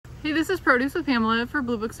Hey, this is Produce with Pamela for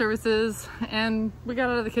Blue Book Services, and we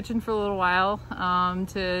got out of the kitchen for a little while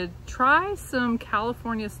to try some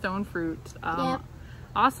California stone fruit. Yep.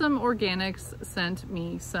 Awesome Organics sent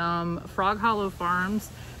me some Frog Hollow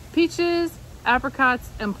Farms peaches,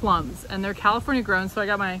 apricots, and plums, and they're California grown. So I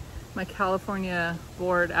got my California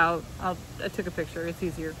board out. I took a picture, it's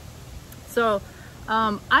easier. So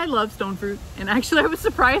I love stone fruit, and actually I was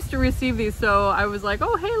surprised to receive these, so I was like,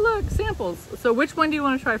 oh hey, look, samples. So which one do you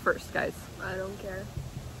want to try first, guys? I don't care.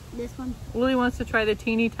 This one. Lily wants to try the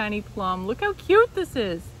teeny tiny plum. Look how cute this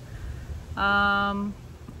is. And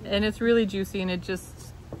it's really juicy, and it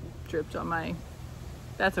just dripped on my,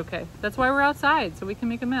 that's okay. That's why we're outside, so we can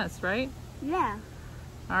make a mess, right? Yeah.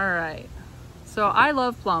 All right. So I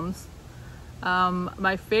love plums.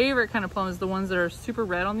 My favorite kind of plum is the ones that are super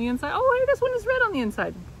red on the inside. Oh, hey, this one is red on the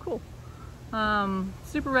inside. Cool.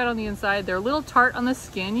 Super red on the inside. They're a little tart on the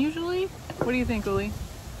skin usually. What do you think, Uli?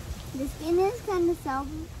 The skin is kind of soft.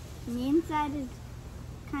 The inside is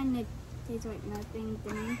kind of tastes like nothing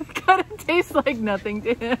to me. Kind of tastes like nothing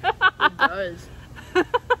to him. It does.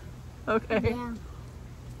 Okay. Yeah.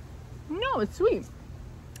 No, it's sweet.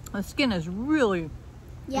 The skin is really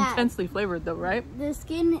intensely flavored though, right? The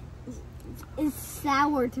skin is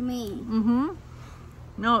sour to me. Mm-hmm.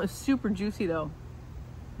 No, it's super juicy though.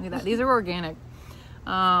 Look at that. These are organic.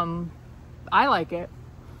 I like it.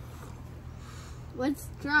 Let's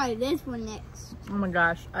try this one next. Oh my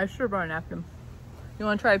gosh, I should have brought a napkin. You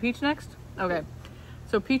want to try a peach next? Okay.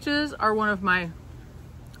 So peaches are one of my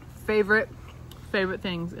favorite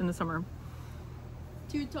things in the summer.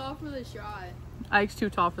 Too tall for the shot. Ike's too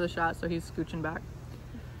tall for the shot, so he's scooching back.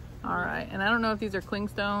 All right, and I don't know if these are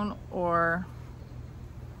clingstone or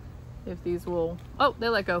if these will, oh, they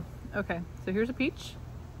let go. Okay, so here's a peach.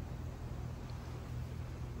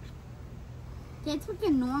 It's like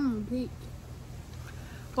a normal peach.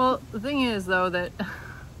 Well, the thing is though that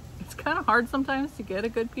it's kind of hard sometimes to get a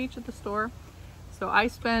good peach at the store. So I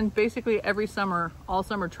spend basically every summer, all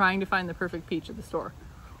summer, trying to find the perfect peach at the store.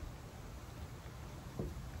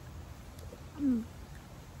 I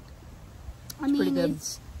mean, good.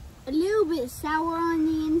 it's a little bit sour on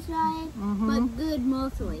the inside, but good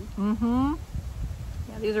mostly. Yeah,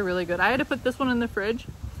 these are really good. I had to put this one in the fridge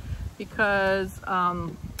because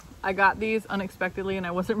I got these unexpectedly and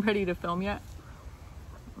I wasn't ready to film yet.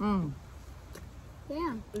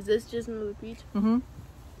 Yeah. Is this just another peach? And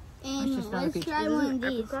just not a let's peach. try one of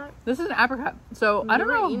these. Apricot? This is an apricot. So I don't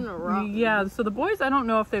Never know. eaten a raw one. Yeah, so the boys, I don't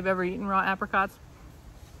know if they've ever eaten raw apricots.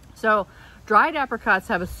 So dried apricots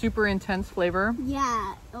have a super intense flavor.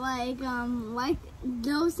 Yeah, like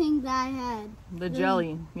those things that I had. The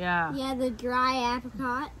jelly, yeah. Yeah, the dry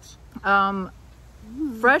apricots.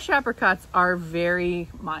 Fresh apricots are very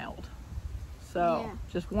mild. So Yeah.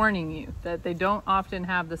 just warning you that they don't often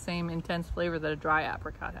have the same intense flavor that a dry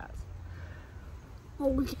apricot has.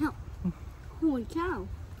 Holy cow. Holy cow.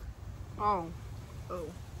 Oh. Oh.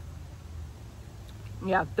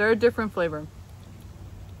 Yeah, they're a different flavor.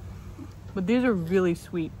 But these are really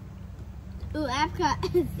sweet. Ooh, apricot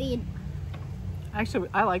seed. Actually,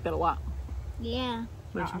 I like that a lot. Yeah.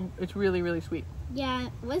 But it's really, really sweet. Yeah,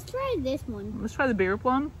 let's try this one. Let's try the bigger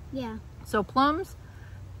plum. Yeah. So plums,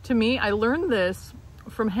 to me, I learned this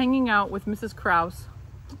from hanging out with Mrs. Krause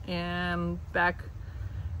and back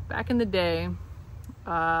in the day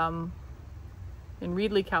in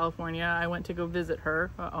Reedley, California. I went to go visit her.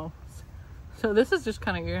 So this is just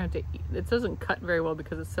kind of, you're gonna have to eat. It doesn't cut very well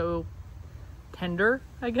because it's so tender,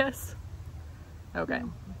 I guess. Okay.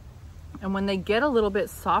 And when they get a little bit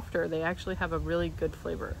softer, they actually have a really good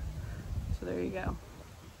flavor. So there you go.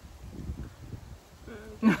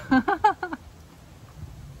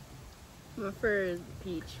 My favorite is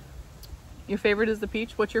peach. Your favorite is the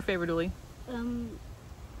peach? What's your favorite, Uli?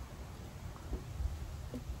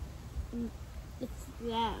 It's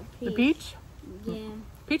that peach. The peach? Yeah.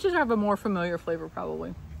 Peaches have a more familiar flavor,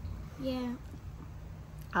 probably. Yeah.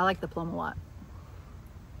 I like the plum a lot.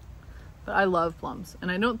 But I love plums.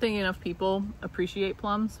 And I don't think enough people appreciate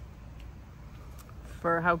plums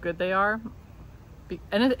for how good they are.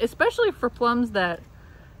 And especially for plums that,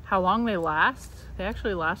 how long they last. They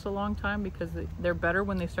actually last a long time because they're better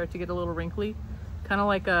when they start to get a little wrinkly. Kind of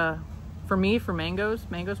like for me, for mangoes.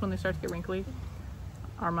 Mangoes, when they start to get wrinkly,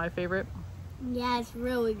 are my favorite. Yeah, it's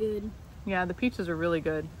really good. Yeah, the peaches are really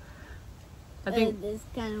good. I think this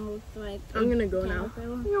kind of looks like. I'm gonna go now.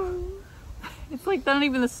 it's like not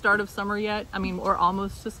even the start of summer yet. I mean, or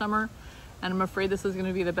almost to summer. And I'm afraid this is going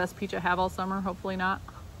to be the best peach I have all summer. Hopefully not.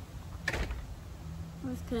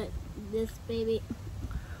 Let's cut this baby.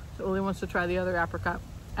 So Uli wants to try the other apricot.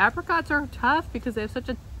 Apricots are tough because they have such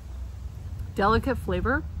a delicate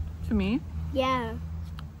flavor. to me. Yeah.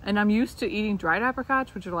 And I'm used to eating dried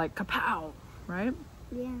apricots, which are like kapow, right?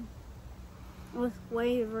 Yeah. With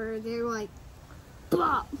flavor, they're like,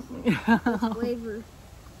 blah. With flavor.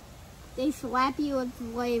 They slap you with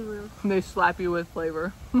flavor. They slap you with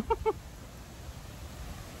flavor.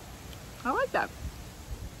 I like that.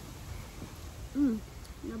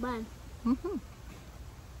 Not bad.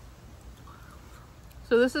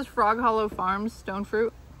 So this is Frog Hollow Farms stone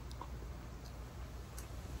fruit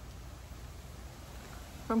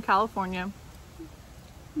from California.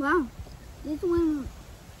 Wow. This one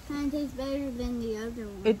kind of tastes better than the other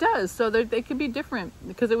one. It does. So they could be different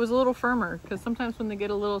because it was a little firmer. Because sometimes when they get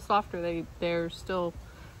a little softer, they're still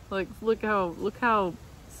like look how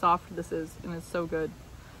soft this is, and it's so good.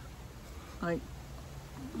 Like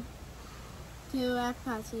 2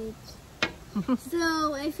 apricot seeds.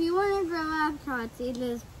 So if you want to grow apricots, you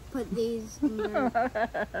just put these in your...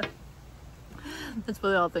 That's what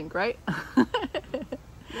they all think, right?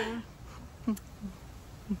 Yeah.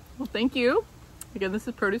 Well, thank you. Again, this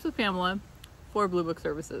is Produce with Pamela for Blue Book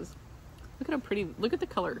Services. Look at how pretty, look at the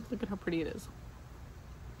color. Look at how pretty it is.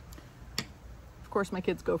 Of course, my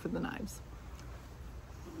kids go for the knives.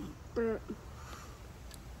 But